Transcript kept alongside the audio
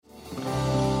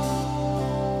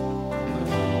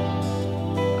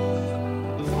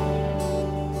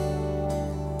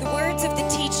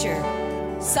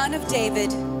Asher, son of David,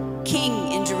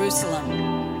 king in Jerusalem.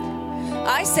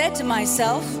 I said to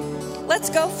myself,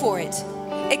 let's go for it.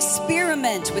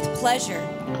 Experiment with pleasure.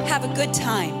 Have a good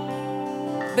time.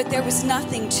 But there was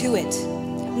nothing to it.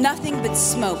 Nothing but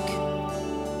smoke.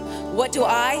 What do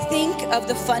I think of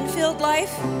the fun-filled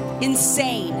life?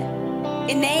 Insane.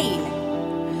 Inane.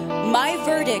 My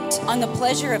verdict on the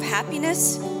pleasure of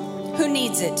happiness? Who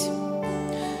needs it?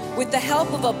 With the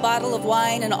help of a bottle of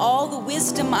wine and all the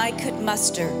wisdom I could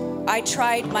muster, I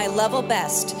tried my level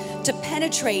best to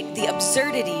penetrate the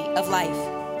absurdity of life.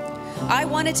 I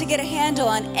wanted to get a handle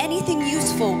on anything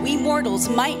useful we mortals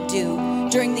might do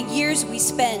during the years we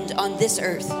spend on this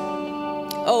earth.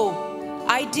 Oh,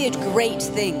 I did great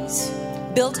things.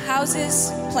 Built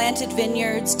houses, planted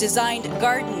vineyards, designed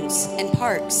gardens and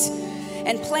parks,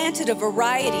 and planted a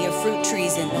variety of fruit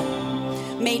trees in them.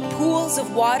 Made pools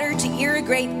of water to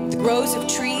irrigate the rows of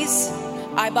trees.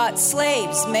 I bought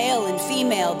slaves, male and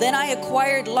female. Then I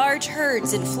acquired large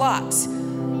herds and flocks,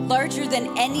 larger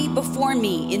than any before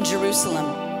me in Jerusalem.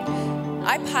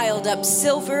 I piled up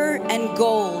silver and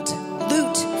gold,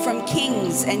 loot from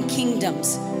kings and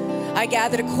kingdoms. I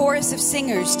gathered a chorus of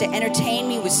singers to entertain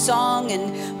me with song,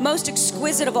 and most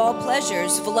exquisite of all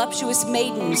pleasures, voluptuous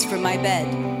maidens for my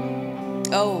bed.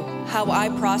 Oh, how I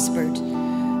prospered.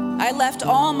 I left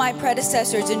all my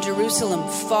predecessors in Jerusalem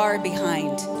far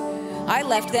behind. I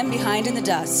left them behind in the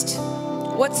dust.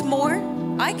 What's more,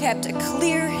 I kept a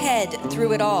clear head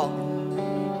through it all.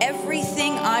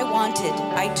 Everything I wanted,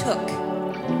 I took.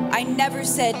 I never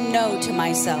said no to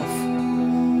myself.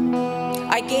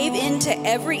 I gave in to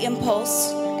every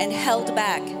impulse and held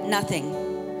back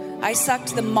nothing. I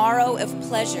sucked the marrow of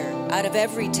pleasure out of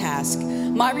every task,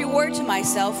 my reward to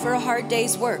myself for a hard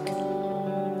day's work.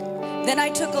 Then I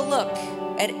took a look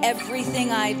at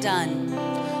everything I'd done,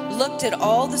 looked at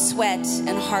all the sweat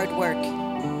and hard work.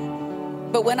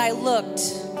 But when I looked,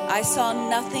 I saw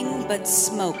nothing but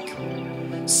smoke.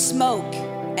 Smoke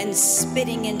and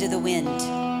spitting into the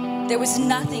wind. There was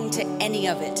nothing to any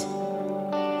of it.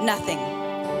 Nothing.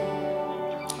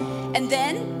 And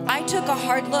then I took a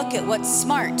hard look at what's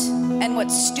smart and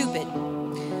what's stupid.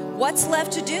 What's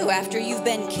left to do after you've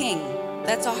been king?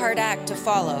 That's a hard act to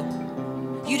follow.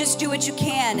 You just do what you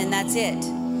can and that's it.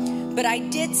 But I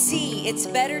did see it's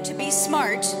better to be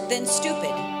smart than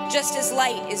stupid, just as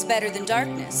light is better than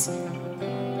darkness.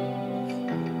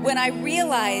 When I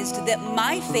realized that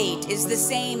my fate is the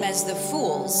same as the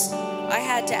fool's, I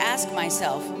had to ask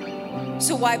myself,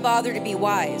 so why bother to be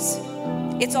wise?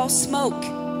 It's all smoke,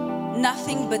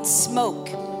 nothing but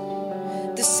smoke.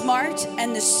 The smart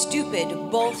and the stupid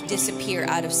both disappear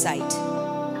out of sight.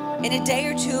 In a day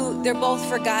or two, they're both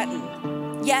forgotten.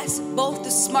 Yes, both the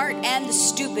smart and the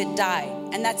stupid die,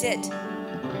 and that's it.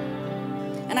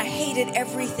 And I hated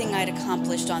everything I'd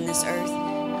accomplished on this earth.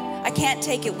 I can't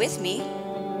take it with me.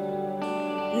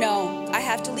 No, I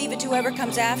have to leave it to whoever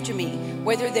comes after me,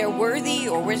 whether they're worthy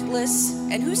or worthless,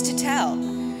 and who's to tell?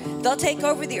 They'll take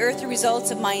over the earth the results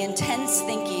of my intense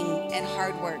thinking and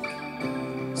hard work.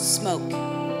 Smoke.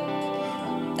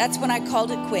 That's when I called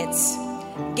it quits.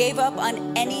 Gave up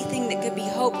on anything that could be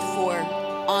hoped for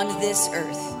on this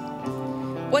earth.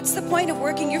 What's the point of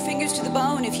working your fingers to the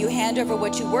bone if you hand over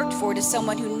what you worked for to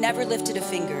someone who never lifted a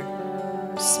finger?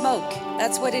 Smoke,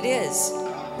 that's what it is.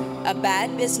 A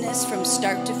bad business from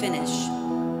start to finish.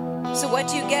 So what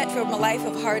do you get from a life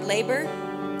of hard labor?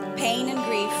 Pain and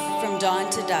grief from dawn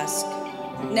to dusk.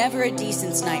 Never a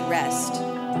decent night's rest.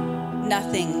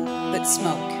 Nothing but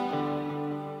smoke.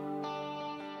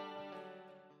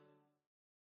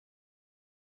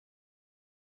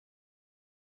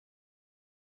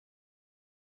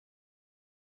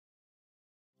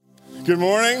 Good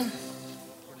morning.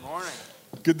 Good morning.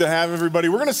 Good to have everybody.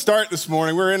 We're going to start this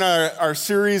morning. We're in our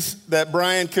series that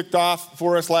Brian kicked off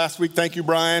for us last week. Thank you,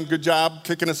 Brian. Good job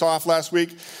kicking us off last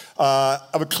week.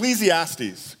 Of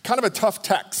Ecclesiastes. Kind of a tough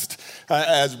text,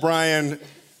 as Brian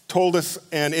told us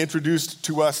and introduced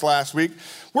to us last week.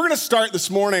 We're going to start this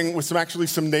morning with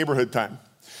some neighborhood time.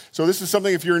 So this is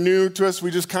something, if you're new to us,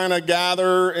 we just kind of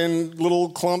gather in little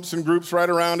clumps and groups right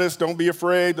around us. Don't be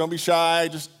afraid. Don't be shy.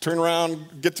 Just turn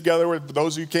around, get together with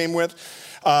those you came with.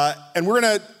 And we're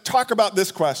going to talk about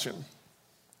this question.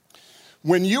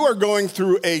 When you are going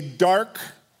through a dark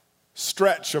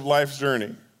stretch of life's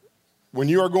journey, when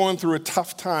you are going through a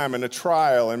tough time and a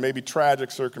trial and maybe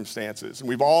tragic circumstances, and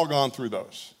we've all gone through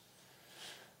those,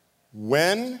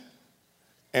 when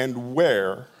and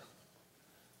where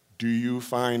do you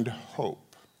find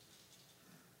hope?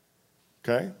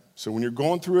 Okay? So when you're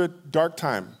going through a dark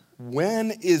time, when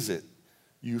is it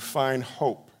you find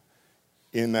hope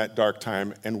in that dark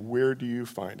time, and where do you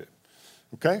find it?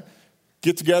 okay?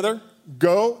 Get together,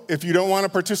 go. If you don't want to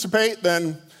participate,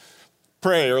 then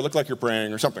pray or look like you're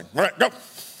praying or something. All right, go.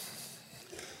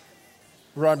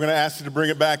 Rob, I'm going to ask you to bring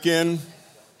it back in.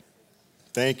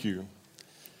 Thank you.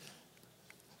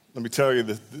 Let me tell you,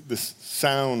 the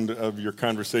sound of your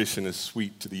conversation is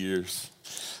sweet to the ears.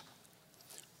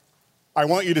 I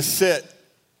want you to sit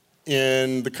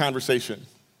in the conversation.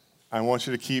 I want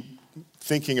you to keep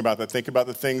thinking about that. Think about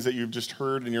the things that you've just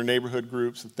heard in your neighborhood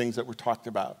groups, the things that were talked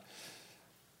about.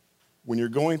 When you're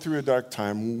going through a dark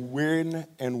time, when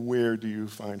and where do you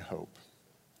find hope?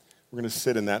 We're going to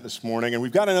sit in that this morning. And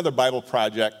we've got another Bible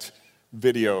Project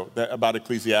video about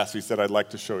Ecclesiastes that I'd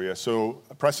like to show you. So,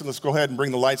 Preston, let's go ahead and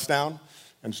bring the lights down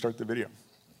and start the video.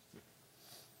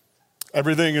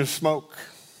 Everything is smoke.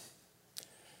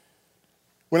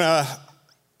 When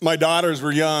my daughters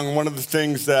were young, one of the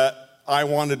things that I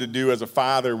wanted to do as a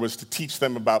father was to teach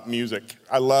them about music.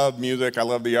 I love music. I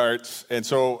love the arts. And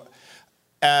so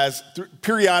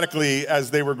periodically,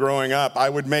 as they were growing up, I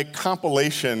would make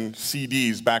compilation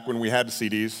CDs, back when we had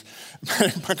CDs,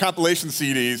 compilation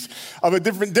CDs of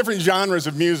different genres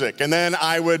of music. And then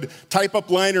I would type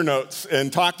up liner notes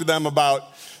and talk to them about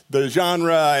the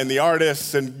genre and the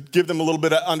artists and give them a little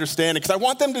bit of understanding. Because I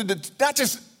want them to not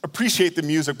just appreciate the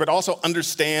music, but also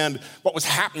understand what was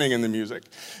happening in the music.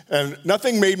 And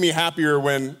nothing made me happier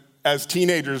when, as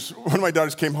teenagers, one of my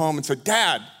daughters came home and said,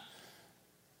 "Dad,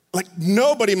 like,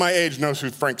 nobody my age knows who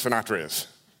Frank Sinatra is.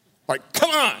 Like, come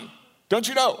on, don't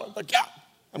you know?" I'm like, "Yeah,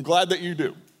 I'm glad that you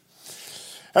do."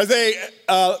 As they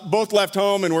both left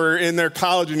home and were in their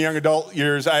college and young adult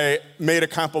years, I made a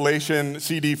compilation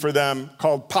CD for them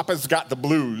called Papa's Got the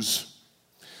Blues,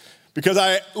 because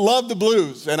I love the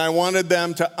blues and I wanted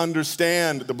them to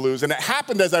understand the blues. And it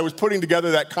happened as I was putting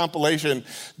together that compilation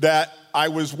that I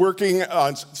was working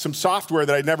on some software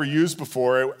that I'd never used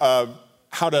before,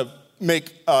 how to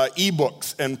make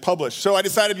ebooks and publish. So I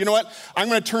decided, you know what? I'm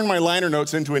going to turn my liner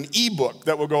notes into an ebook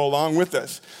that will go along with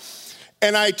this.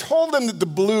 And I told them that the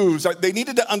blues, they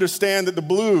needed to understand that the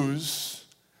blues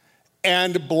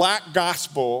and black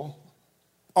gospel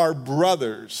are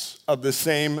brothers of the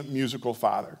same musical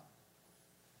father.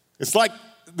 It's like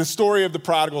the story of the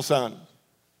prodigal son.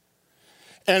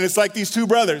 And it's like these two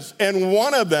brothers. And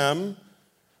one of them,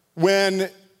 when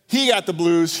he got the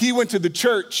blues, he went to the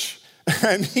church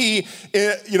and he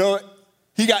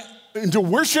got into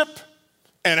worship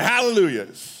and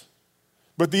hallelujahs.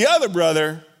 But the other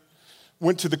brother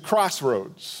went to the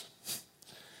crossroads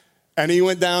and he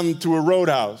went down to a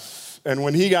roadhouse. And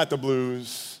when he got the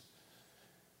blues,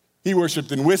 he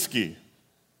worshiped in whiskey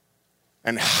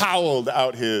and howled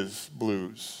out his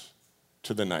blues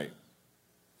to the night.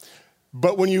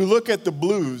 But when you look at the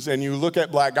blues and you look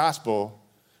at black gospel,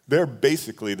 they're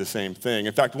basically the same thing.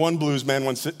 In fact, one blues man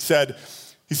once said,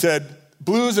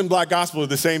 blues and black gospel are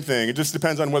the same thing. It just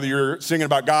depends on whether you're singing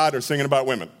about God or singing about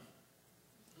women.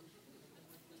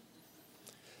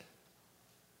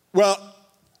 Well,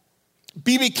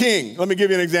 B.B. King, let me give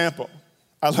you an example.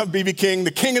 I love B.B. King,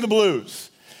 the king of the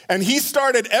blues. And he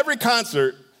started every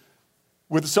concert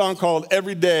with a song called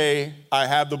Every Day I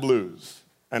Have the Blues.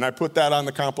 And I put that on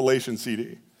the compilation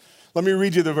CD. Let me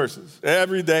read you the verses.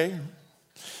 Every day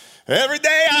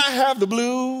I have the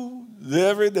blues,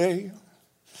 every day.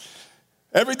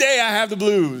 Every day I have the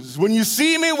blues. When you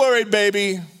see me worried,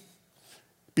 baby,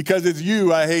 because it's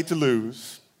you I hate to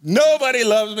lose. Nobody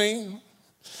loves me.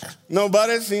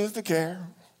 Nobody seems to care.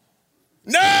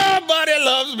 Nobody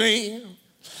loves me.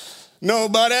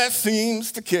 Nobody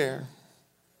seems to care.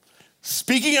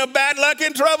 Speaking of bad luck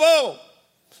and trouble,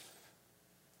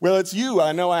 well, it's you.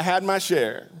 I know I had my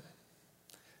share.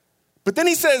 But then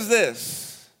he says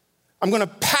this: I'm going to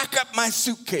pack up my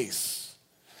suitcase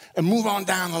and move on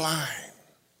down the line.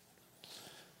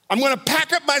 I'm going to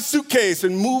pack up my suitcase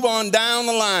and move on down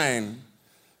the line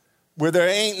where there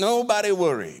ain't nobody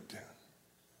worried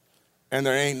and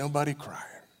there ain't nobody crying.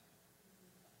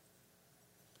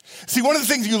 See, one of the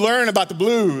things you learn about the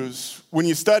blues when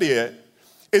you study it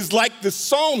is like the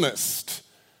psalmist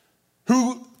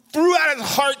who threw out his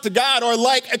heart to God, or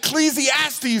like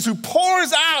Ecclesiastes who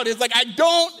pours out. It's like, I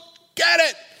don't get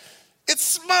it. It's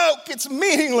smoke. It's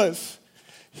meaningless.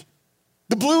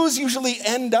 The blues usually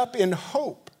end up in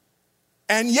hope.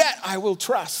 And yet I will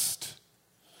trust.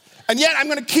 And yet I'm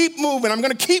going to keep moving. I'm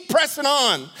going to keep pressing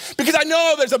on because I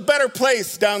know there's a better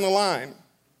place down the line.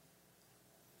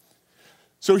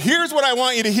 So here's what I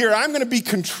want you to hear. I'm going to be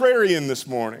contrarian this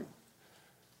morning.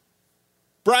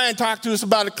 Brian talked to us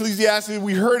about Ecclesiastes.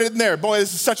 We heard it in there. Boy,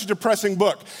 this is such a depressing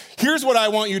book. Here's what I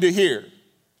want you to hear.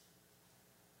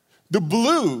 The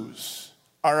blues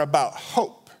are about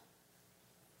hope.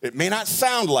 It may not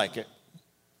sound like it,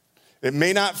 It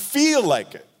may not feel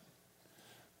like it,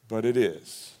 but it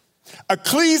is.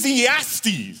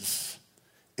 Ecclesiastes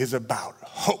is about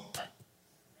hope.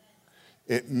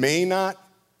 It may not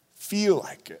feel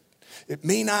like it. It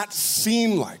may not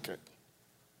seem like it,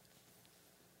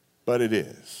 but it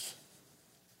is.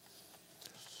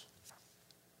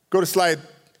 Go to slide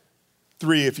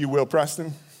 3, if you will,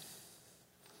 Preston.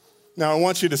 Now, I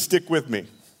want you to stick with me.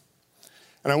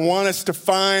 And I want us to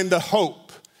find the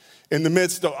hope in the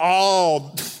midst of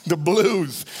all the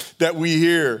blues that we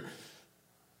hear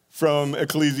from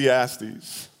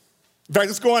Ecclesiastes. In fact,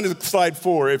 let's go on to slide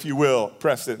 4, if you will,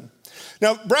 Preston.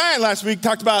 Now, Brian last week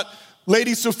talked about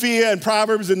Lady Sophia and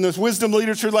Proverbs and this wisdom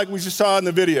literature like we just saw in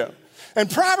the video. And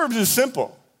Proverbs is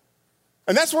simple.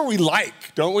 And that's what we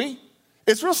like, don't we?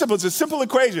 It's real simple. It's a simple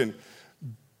equation.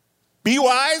 Be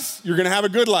wise, you're going to have a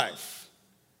good life.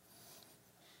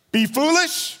 Be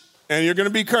foolish, and you're going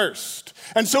to be cursed.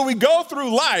 And so we go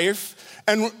through life,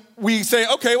 and we say,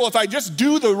 okay, well, if I just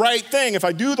do the right thing, if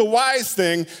I do the wise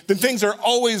thing, then things are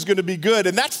always going to be good.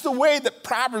 And that's the way that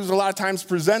Proverbs a lot of times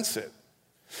presents it.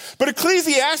 But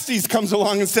Ecclesiastes comes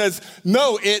along and says,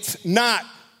 no, it's not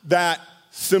that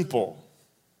simple.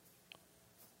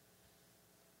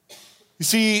 You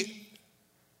see,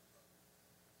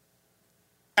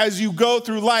 as you go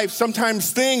through life,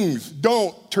 sometimes things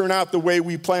don't turn out the way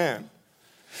we plan.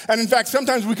 And in fact,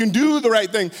 sometimes we can do the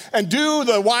right thing and do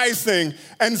the wise thing,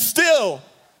 and still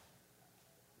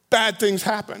bad things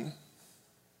happen.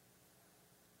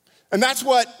 And that's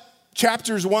what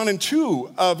chapters 1 and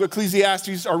 2 of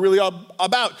Ecclesiastes are really all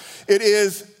about. It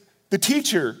is the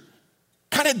teacher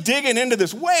kind of digging into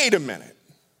this. Wait a minute.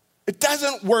 It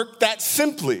doesn't work that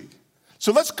simply.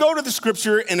 So let's go to the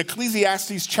scripture in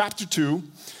Ecclesiastes chapter 2.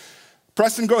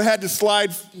 Preston, go ahead to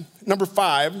slide number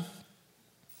 5.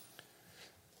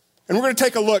 And we're going to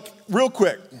take a look real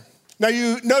quick. Now,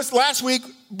 you noticed last week,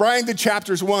 Brian did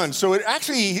chapters 1. So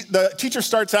the teacher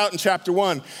starts out in chapter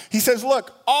 1. He says,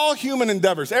 look, all human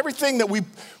endeavors, everything that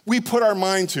we put our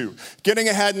mind to, getting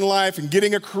ahead in life and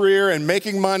getting a career and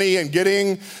making money and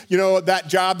getting, that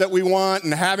job that we want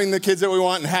and having the kids that we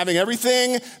want and having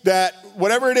everything that,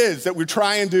 whatever it is that we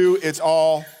try and do, it's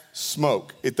all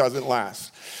smoke. It doesn't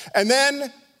last. And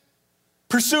then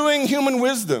pursuing human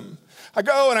wisdom. I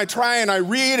go and I try and I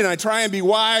read and I try and be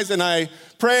wise and I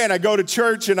pray and I go to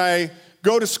church and I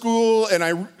go to school and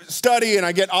I study and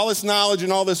I get all this knowledge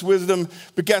and all this wisdom.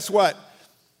 But guess what?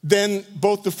 Then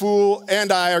both the fool and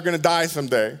I are going to die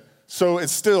someday. So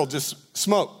it's still just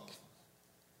smoke.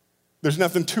 There's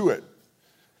nothing to it.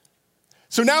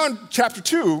 So now in chapter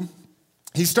 2,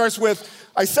 he starts with,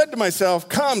 I said to myself,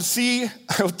 come, see,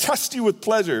 I will test you with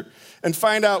pleasure and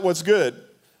find out what's good.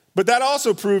 But that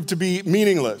also proved to be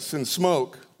meaningless and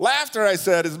smoke. Laughter, I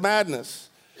said, is madness.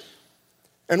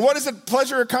 And what does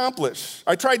pleasure accomplish?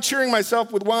 I tried cheering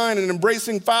myself with wine and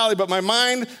embracing folly, but my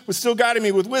mind was still guiding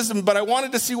me with wisdom. But I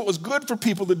wanted to see what was good for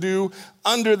people to do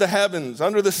under the heavens,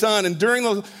 under the sun, and during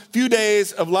those few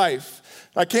days of life.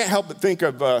 I can't help but think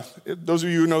of, those of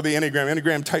you who know the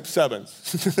Enneagram type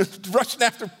 7s. Rushing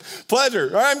after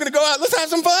pleasure. All right, I'm going to go out. Let's have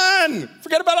some fun.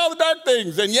 Forget about all the dark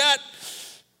things. And yet,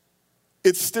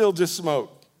 it's still just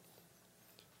smoke.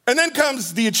 And then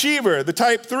comes the achiever, the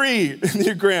type 3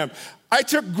 Enneagram. I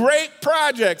took great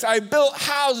projects. I built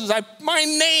houses. My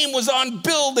name was on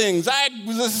buildings. I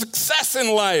was a success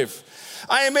in life.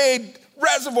 I made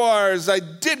reservoirs. I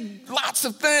did lots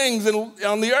of things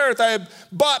on the earth. I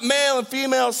bought male and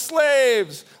female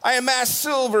slaves. I amassed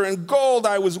silver and gold.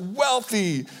 I was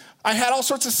wealthy. I had all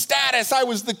sorts of status. I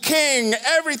was the king.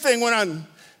 Everything went on.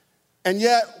 And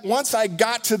yet, once I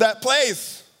got to that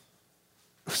place,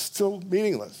 it was still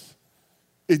meaningless.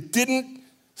 It didn't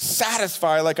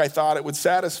satisfy like I thought it would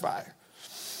satisfy.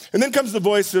 And then comes the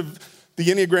voice of the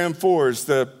Enneagram 4s,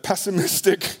 the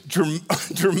pessimistic,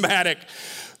 dramatic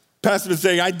pessimist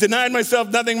saying, I denied myself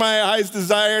nothing my eyes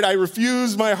desired. I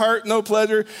refused my heart no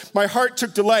pleasure. My heart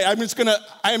took delight.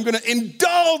 I am going to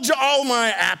indulge all my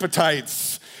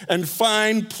appetites and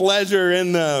find pleasure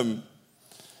in them.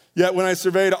 Yet when I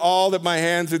surveyed all that my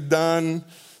hands had done,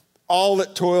 all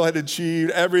that toil had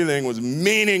achieved, everything was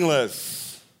meaningless.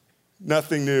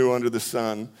 Nothing new under the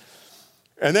sun.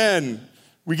 And then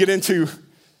we get into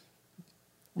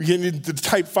the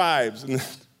type 5s and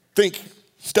think,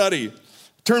 study,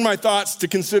 turn my thoughts to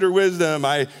consider wisdom.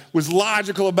 I was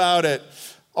logical about it.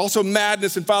 Also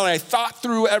madness and folly. I thought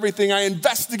through everything. I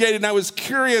investigated and I was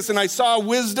curious and I saw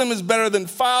wisdom is better than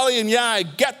folly. And yeah, I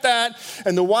get that.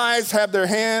 And the wise have their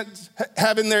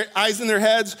eyes in their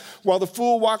heads while the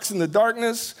fool walks in the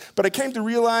darkness. But I came to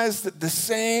realize that the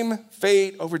same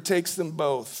fate overtakes them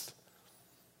both.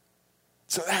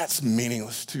 So that's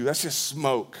meaningless too. That's just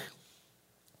smoke.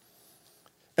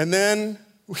 And then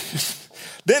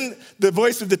the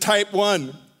voice of the type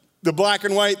 1, the black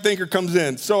and white thinker comes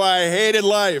in. So I hated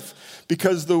life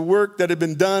because the work that had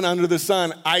been done under the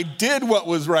sun, I did what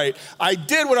was right. I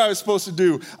did what I was supposed to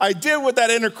do. I did what that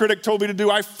inner critic told me to do.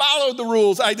 I followed the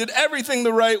rules. I did everything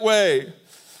the right way.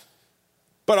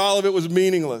 But all of it was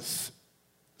meaningless,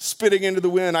 spitting into the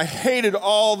wind. I hated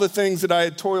all the things that I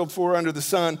had toiled for under the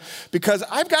sun because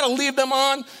I've got to leave them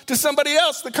on to somebody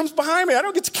else that comes behind me. I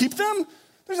don't get to keep them.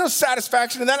 There's no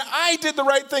satisfaction in that. I did the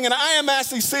right thing and I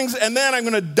amassed these things and then I'm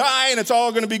going to die and it's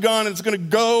all going to be gone and it's going to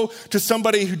go to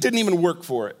somebody who didn't even work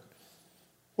for it.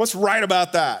 What's right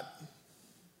about that?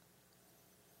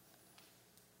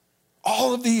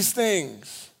 All of these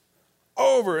things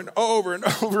over and over and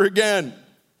over again.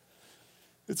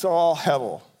 It's all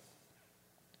hell.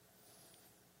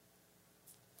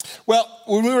 Well,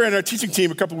 when we were in our teaching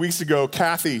team a couple weeks ago,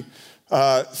 Kathy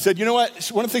said, you know what?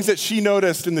 One of the things that she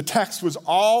noticed in the text was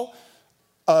all,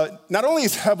 not only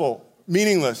is Hevel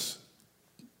meaningless,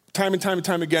 time and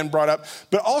time again brought up,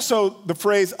 but also the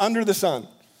phrase under the sun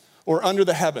or under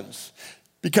the heavens.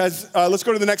 Because let's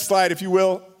go to the next slide, if you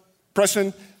will,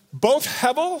 Preston. Both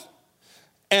Hevel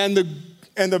and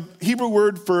the Hebrew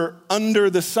word for under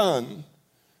the sun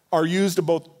are used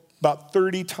about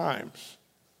 30 times.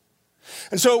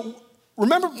 And so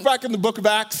remember back in the book of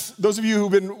Acts, those of you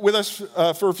who've been with us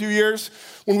for a few years,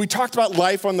 when we talked about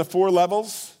life on the 4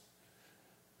 levels?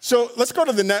 So let's go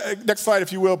to the next slide,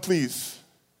 if you will, please.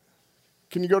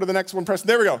 Can you go to the next one, Preston?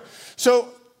 There we go. So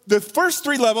the first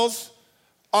 3 levels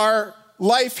are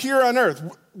life here on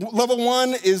earth. Level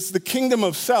 1 is the kingdom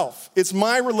of self. It's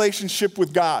my relationship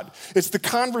with God. It's the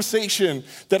conversation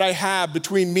that I have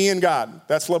between me and God.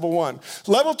 That's level 1.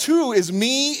 Level 2 is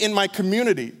me in my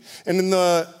community and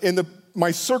in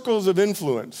my circles of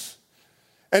influence.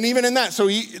 And even in that,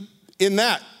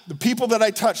 the people that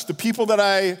I touch, the people that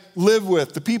I live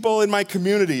with, the people in my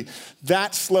community,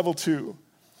 that's level 2.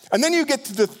 And then you get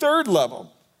to the 3rd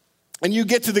level. And you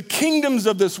get to the kingdoms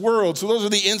of this world. So those are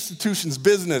the institutions,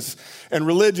 business and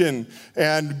religion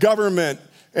and government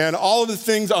and all of the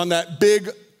things on that big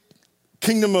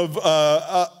kingdom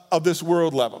of this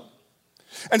world level.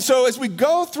 And so as we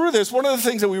go through this, one of the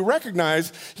things that we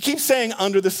recognize, he keeps saying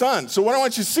under the sun. So what I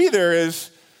want you to see there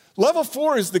is level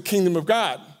 4 is the kingdom of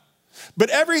God. But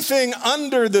everything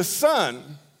under the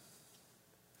sun.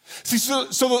 See, so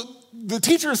the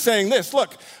teacher is saying this,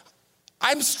 look,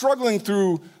 I'm struggling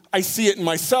through, I see it in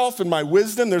myself and my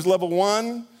wisdom. There's level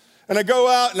 1. And I go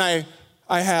out and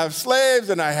I have slaves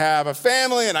and I have a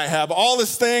family and I have all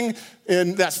this thing.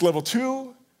 And that's level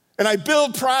 2. And I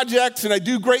build projects and I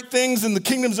do great things in the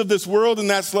kingdoms of this world. And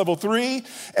that's level 3.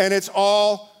 And it's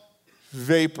all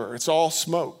vapor. It's all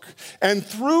smoke. And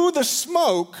through the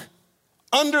smoke,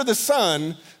 under the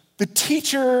sun, the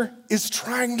teacher is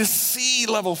trying to see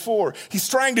level 4. He's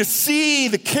trying to see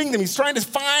the kingdom. He's trying to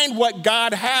find what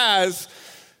God has.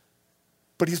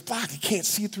 But he's blocked. He can't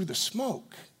see through the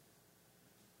smoke.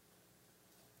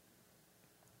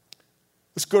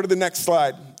 Let's go to the next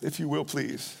slide, if you will,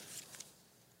 please.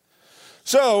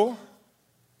 So,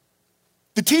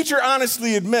 the teacher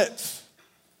honestly admits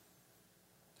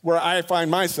where I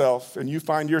find myself and you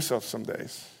find yourself some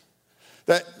days.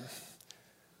 That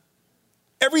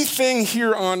everything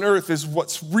here on earth is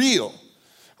what's real.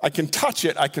 I can touch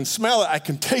it, I can smell it, I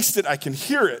can taste it, I can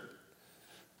hear it.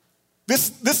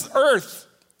 This earth,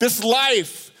 this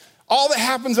life, all that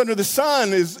happens under the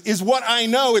sun is what I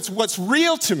know. It's what's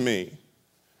real to me.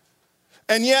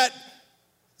 And yet,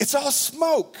 it's all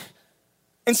smoke.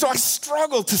 And so I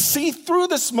struggle to see through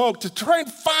the smoke, to try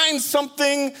and find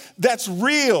something that's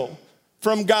real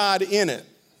from God in it.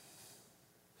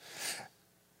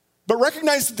 But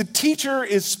recognize that the teacher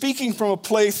is speaking from a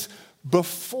place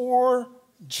before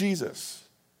Jesus.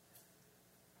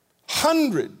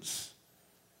 Hundreds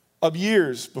of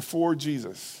years before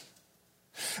Jesus.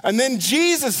 And then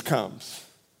Jesus comes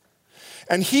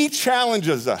and he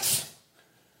challenges us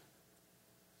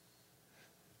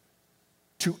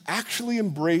to actually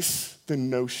embrace the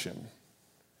notion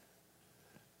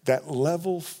that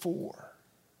level 4,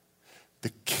 the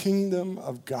kingdom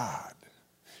of God,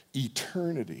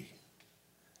 eternity,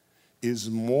 is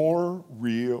more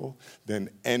real than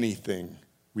anything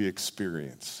we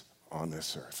experience on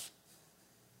this earth.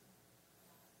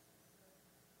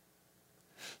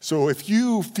 So if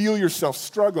you feel yourself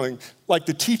struggling like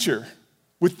the teacher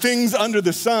with things under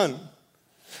the sun,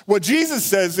 what Jesus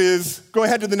says is, go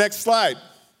ahead to the next slide.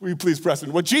 Will you please,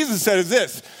 Preston? What Jesus said is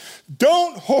this: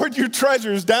 don't hoard your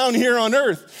treasures down here on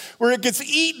earth where it gets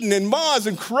eaten and moths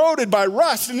and corroded by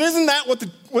rust. And isn't that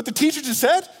what the teacher just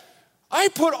said? I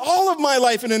put all of my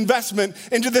life and investment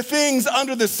into the things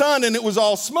under the sun, and it was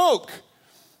all smoke.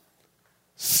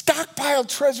 Stockpile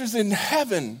treasures in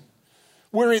heaven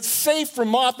where it's safe from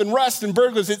moth and rust and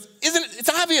burglars. It's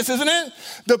obvious, isn't it?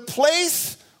 The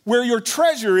place where your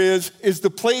treasure is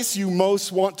the place you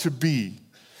most want to be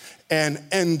and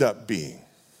end up being.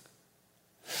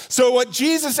 So what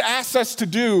Jesus asks us to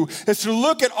do is to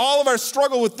look at all of our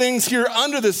struggle with things here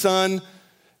under the sun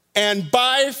and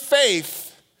by faith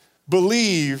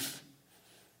believe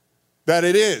that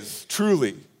it is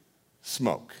truly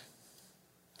smoke.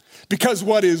 Because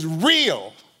what is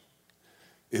real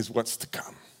is what's to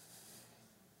come.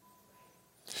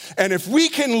 And if we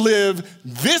can live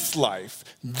this life,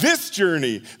 this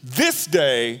journey, this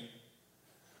day,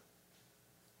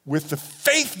 with the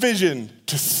faith vision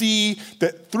to see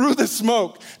that through the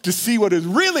smoke, to see what is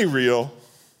really real,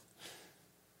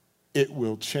 it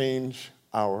will change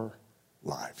our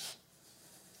lives.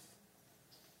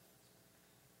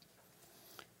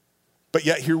 But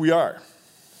yet here we are,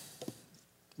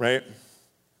 right?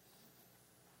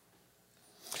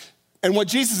 And what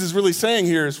Jesus is really saying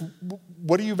here is,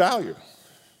 what do you value?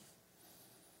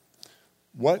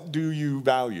 What do you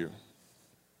value?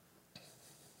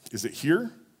 Is it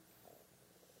here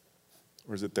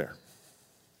or is it there?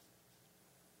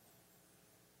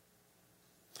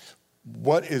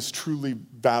 What is truly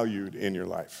valued in your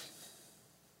life?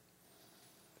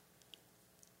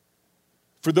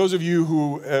 For those of you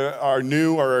who are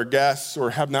new or are guests or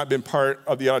have not been part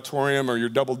of the auditorium, or you're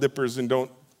double dippers and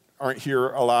aren't here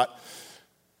a lot,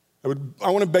 I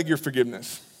want to beg your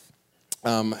forgiveness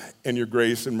and your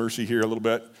grace and mercy here a little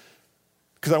bit,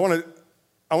 because I want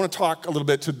to talk a little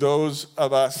bit to those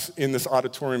of us in this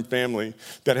auditorium family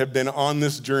that have been on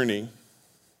this journey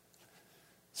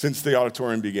since the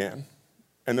auditorium began.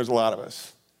 And there's a lot of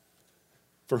us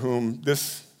for whom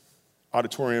this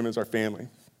auditorium is our family.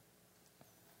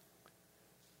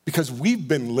 Because we've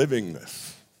been living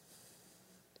this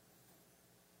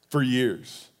for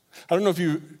years. I don't know if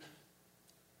you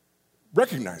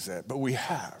recognize that, but we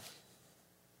have.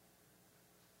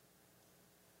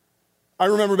 I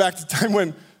remember back to the time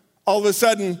when all of a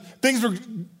sudden things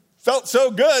felt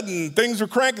so good and things were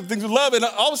cranking, things were love, and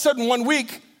all of a sudden one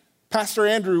week, Pastor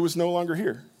Andrew was no longer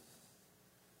here.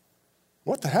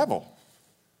 What the hell?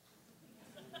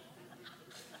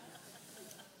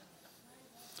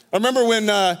 I remember when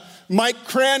Mike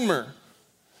Cranmer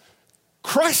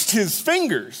crushed his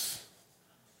fingers.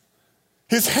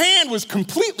 His hand was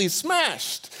completely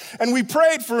smashed. And we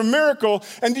prayed for a miracle.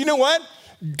 And do you know what?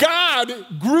 God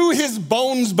grew his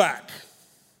bones back.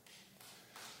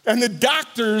 And the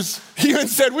doctors even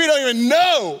said, we don't even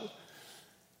know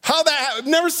how that, I've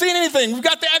never seen anything. We've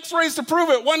got the x-rays to prove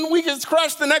it. 1 week it's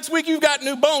crushed, the next week you've got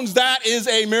new bones. That is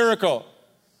a miracle.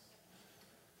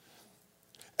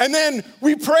 And then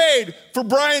we prayed for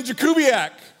Brian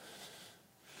Jakubiak.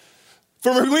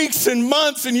 For weeks and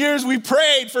months and years, we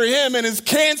prayed for him and his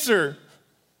cancer.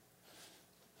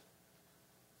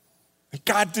 And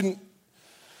God didn't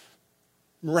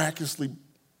miraculously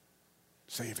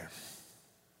save him.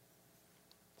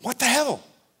 What the hell?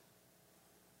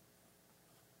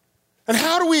 And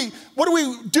what do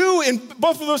we do in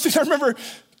both of those things? I remember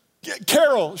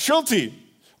Carol Schulte.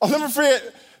 I'll never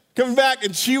forget coming back,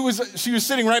 and she was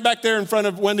sitting right back there in front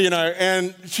of Wendy and I,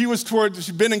 and she'd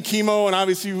been in chemo, and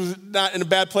obviously was not in a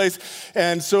bad place,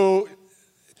 and so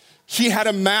she had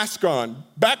a mask on.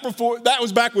 That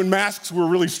was back when masks were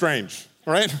really strange,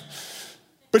 right?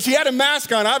 But she had a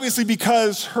mask on, obviously,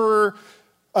 because her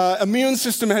immune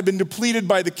system had been depleted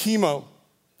by the chemo,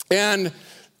 and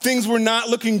things were not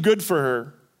looking good for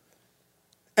her.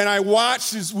 And I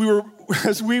watched as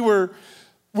we were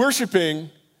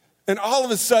worshiping, and all of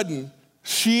a sudden,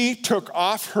 she took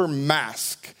off her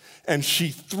mask and she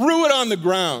threw it on the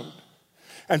ground.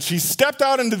 And she stepped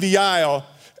out into the aisle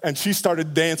and she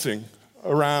started dancing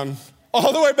around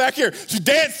all the way back here. She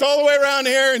danced all the way around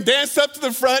here and danced up to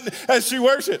the front as she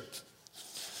worshiped.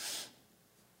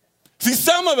 See,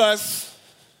 some of us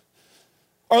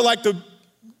are like the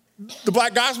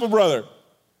Black Gospel brother.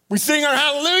 We sing our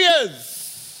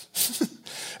hallelujahs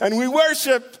and we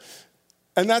worship,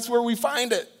 and that's where we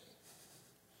find it.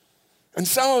 And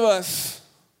some of us,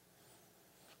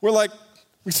 we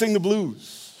sing the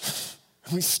blues,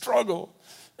 and we struggle,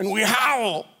 and we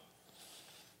howl,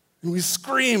 and we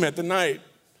scream at the night.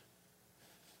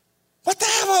 What the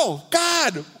hell?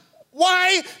 God,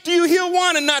 why do you heal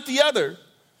one and not the other?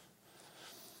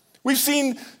 We've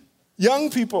seen young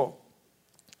people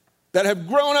that have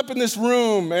grown up in this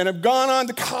room and have gone on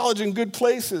to college in good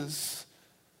places.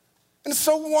 And it's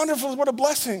so wonderful. What a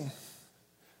blessing.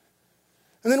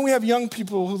 And then we have young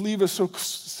people who leave us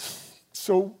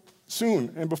so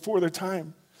soon and before their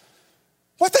time.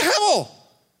 What the hell?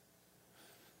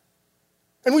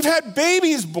 And we've had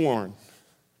babies born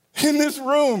in this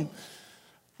room.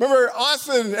 Remember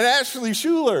Austin and Ashley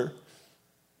Schuler?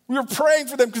 We were praying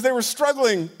for them because they were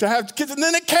struggling to have kids, and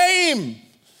then it came.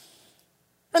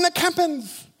 And the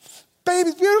Kempens,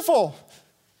 baby's beautiful.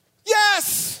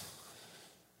 Yes!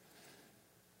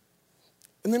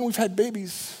 And then we've had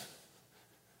babies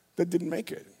that didn't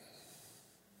make it.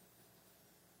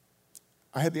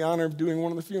 I had the honor of doing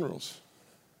one of the funerals.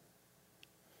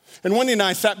 And Wendy and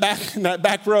I sat back in that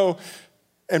back row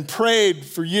and prayed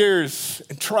for years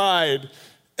and tried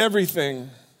everything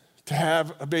to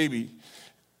have a baby.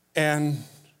 And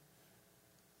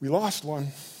we lost one.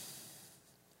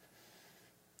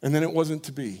 And then it wasn't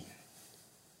to be.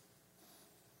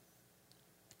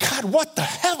 God, what the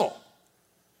hell?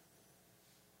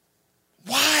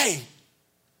 Why?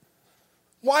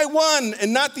 Why one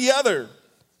and not the other?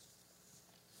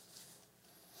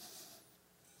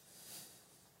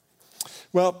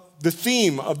 Well, the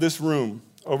theme of this room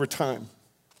over time,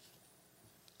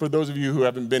 for those of you who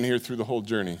haven't been here through the whole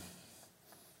journey,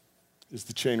 is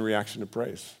the chain reaction of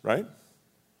praise, right?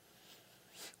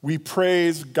 We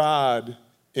praise God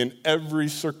in every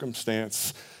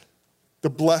circumstance, the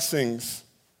blessings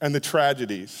and the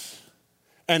tragedies,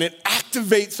 and it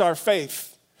activates our faith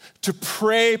to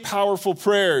pray powerful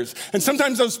prayers. And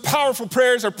sometimes those powerful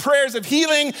prayers are prayers of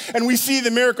healing, and we see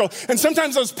the miracle. And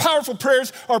sometimes those powerful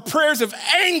prayers are prayers of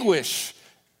anguish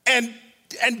and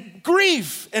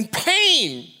grief and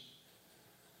pain.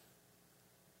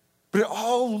 But it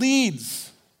all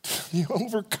leads to the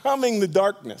overcoming the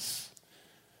darkness.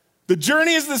 The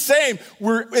journey is the same.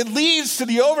 It leads to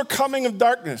the overcoming of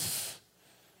darkness.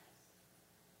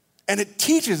 And it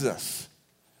teaches us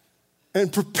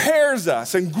and prepares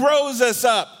us and grows us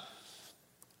up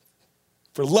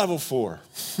for level 4,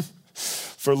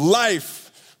 for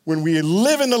life when we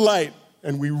live in the light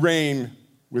and we reign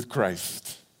with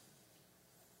Christ.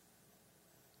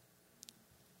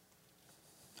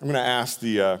 I'm going to ask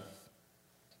the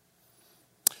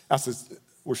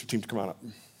worship team to come on up.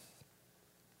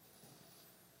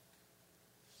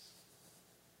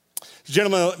 A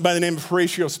gentleman by the name of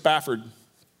Horatio Spafford,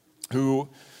 who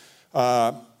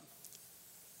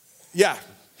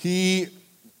he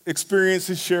experienced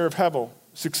his share of Hevel.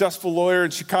 Successful lawyer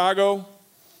in Chicago.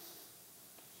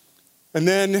 And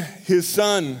then his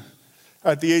son,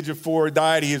 at the age of 4,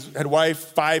 died. He had a wife,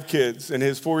 5 kids, and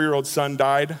his 4-year-old son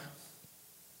died.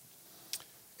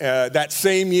 That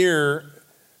same year,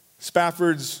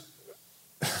 Spafford's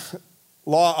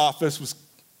law office was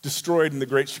destroyed in the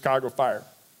Great Chicago Fire.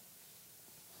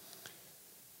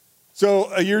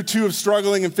 So a year or two of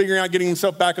struggling and figuring out getting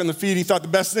himself back on the feet, he thought the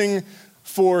best thing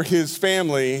for his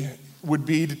family would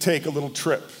be to take a little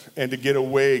trip and to get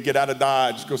away, get out of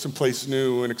Dodge, go someplace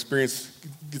new and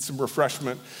get some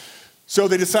refreshment. So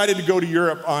they decided to go to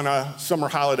Europe on a summer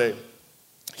holiday.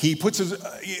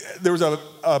 There was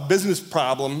a business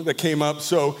problem that came up,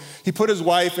 so he put his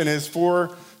wife and his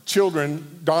 4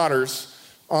 daughters,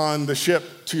 on the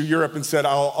ship to Europe and said,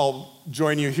 I'll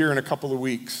join you here in a couple of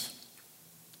weeks.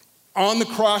 On the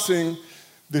crossing,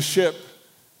 the ship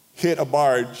hit a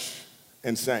barge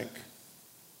and sank.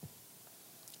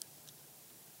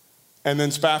 And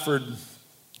then Spafford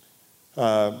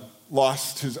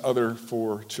lost his other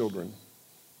 4 children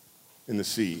in the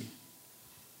sea.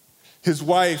 His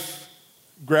wife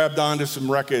grabbed onto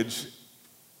some wreckage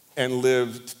and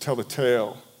lived to tell the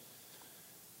tale.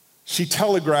 She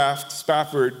telegraphed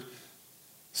Spafford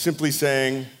simply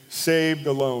saying, "Saved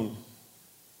alone,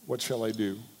 what shall I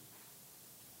do?"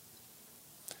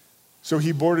 So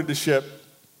he boarded the ship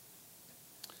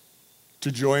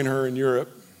to join her in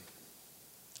Europe.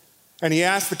 And he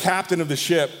asked the captain of the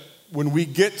ship, "When we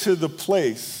get to the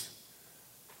place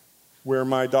where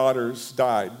my daughters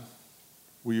died,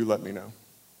 will you let me know?"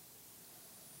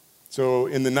 So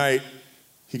in the night,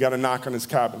 he got a knock on his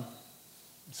cabin.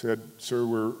 He said, "Sir,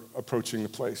 we're approaching the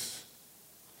place."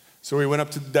 So he went up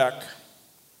to the deck.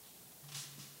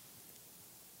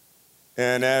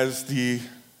 And as the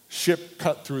ship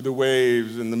cut through the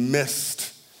waves and the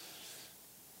mist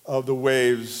of the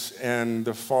waves and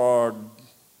the fog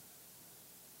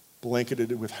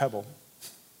blanketed it with Hevel,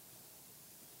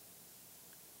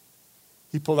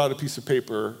 he pulled out a piece of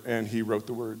paper and he wrote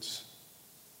the words,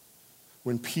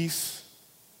 "When peace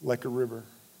like a river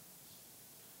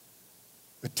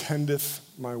attendeth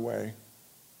my way,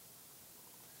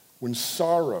 when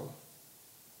sorrow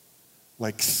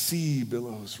like sea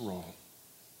billows roll.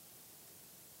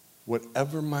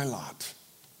 Whatever my lot,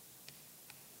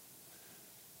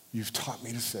 you've taught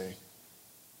me to say,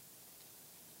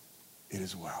 it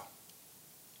is well.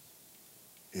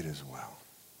 It is well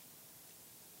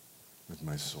with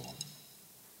my soul.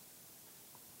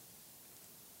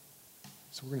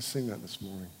 So we're going to sing that this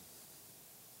morning.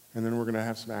 And then we're going to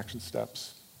have some action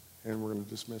steps. And we're going to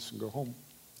dismiss and go home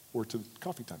or to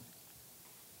coffee time.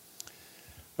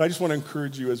 But I just want to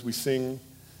encourage you as we sing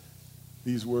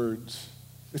these words.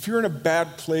 If you're in a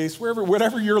bad place,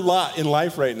 whatever your lot in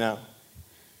life right now,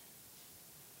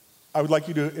 I would like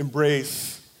you to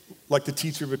embrace, like the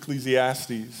teacher of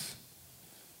Ecclesiastes,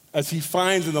 as he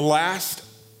finds in the last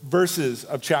verses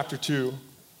of chapter 2,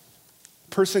 a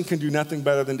person can do nothing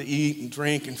better than to eat and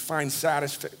drink and find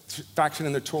satisfaction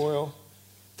in their toil.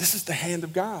 This is the hand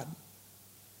of God.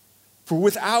 For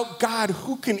without God,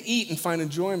 who can eat and find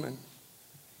enjoyment?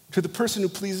 To the person who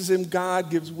pleases him, God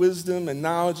gives wisdom and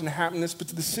knowledge and happiness, but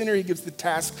to the sinner, he gives the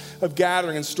task of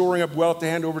gathering and storing up wealth to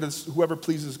hand over to whoever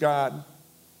pleases God.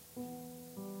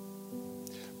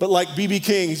 But like B.B.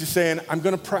 King, he's just saying, I'm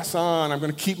going to press on. I'm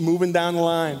going to keep moving down the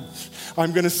line.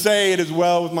 I'm going to say it is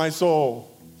well with my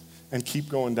soul and keep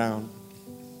going down.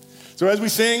 So as we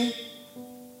sing,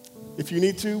 if you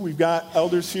need to, we've got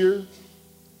elders here.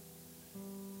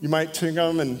 You might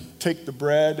come and take the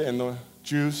bread and the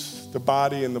juice, the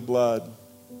body and the blood,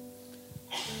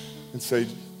 and say,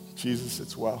 Jesus,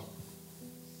 it's well.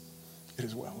 It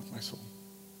is well with my soul.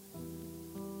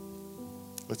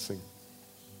 Let's sing.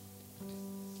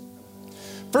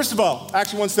 First of all,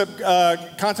 action one step,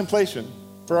 contemplation.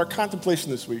 For our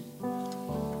contemplation this week,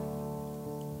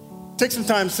 take some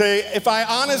time, say, if I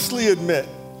honestly admit,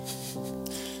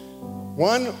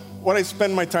 one, what I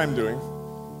spend my time doing,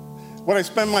 what I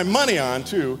spend my money on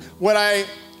too, what I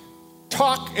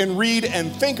talk and read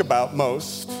and think about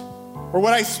most, or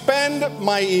what I spend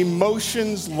my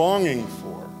emotions longing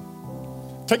for.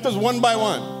 Take those one by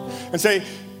one and say,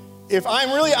 if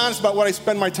I'm really honest about what I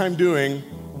spend my time doing,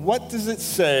 what does it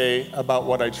say about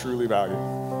what I truly value?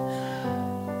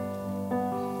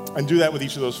 And do that with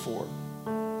each of those four.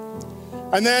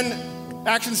 And then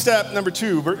action step number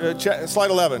 2,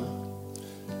 slide 11.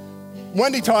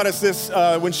 Wendy taught us this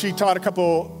when she taught a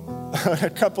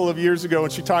couple of years ago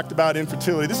when she talked about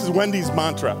infertility. This is Wendy's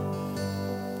mantra.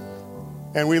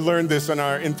 And we learned this on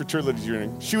our infertility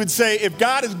journey. She would say, if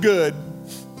God is good,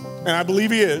 and I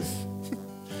believe he is,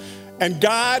 and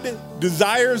God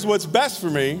desires what's best for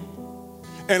me,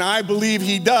 and I believe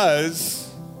he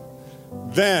does,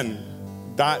 then ...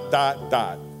 I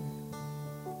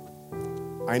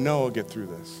know I'll get through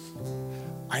this.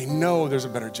 I know there's a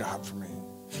better job for me.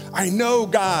 I know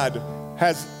God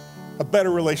has a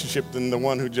better relationship than the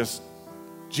one who just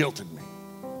jilted me.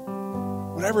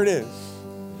 Whatever it is.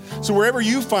 So wherever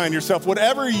you find yourself,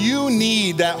 whatever you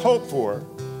need that hope for,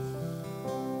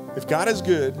 if God is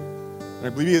good, and I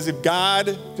believe he is, if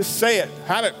God, just say it,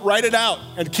 have it, write it out,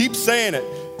 and keep saying it.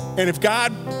 And if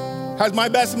God has my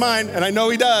best mind, and I know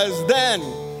he does, then,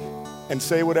 and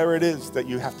say whatever it is that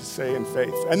you have to say in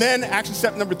faith. And then action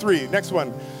step number 3, next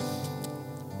one.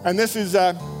 And this is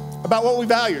about what we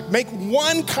value. Make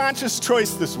one conscious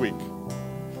choice this week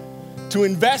to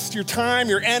invest your time,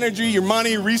 your energy, your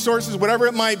money, resources, whatever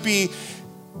it might be,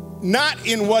 not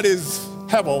in what is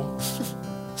hevel,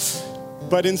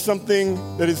 but in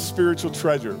something that is spiritual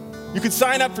treasure. You could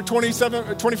sign up for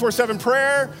 24/7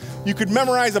 prayer. You could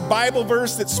memorize a Bible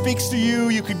verse that speaks to you.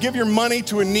 You could give your money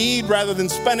to a need rather than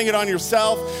spending it on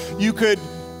yourself. You could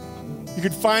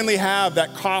finally have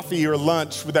that coffee or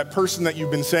lunch with that person that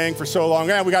you've been saying for so long,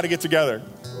 we got to get together.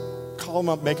 Call them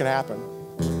up, make it happen.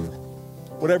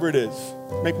 Whatever it is,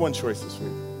 make one choice this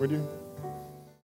week, would you?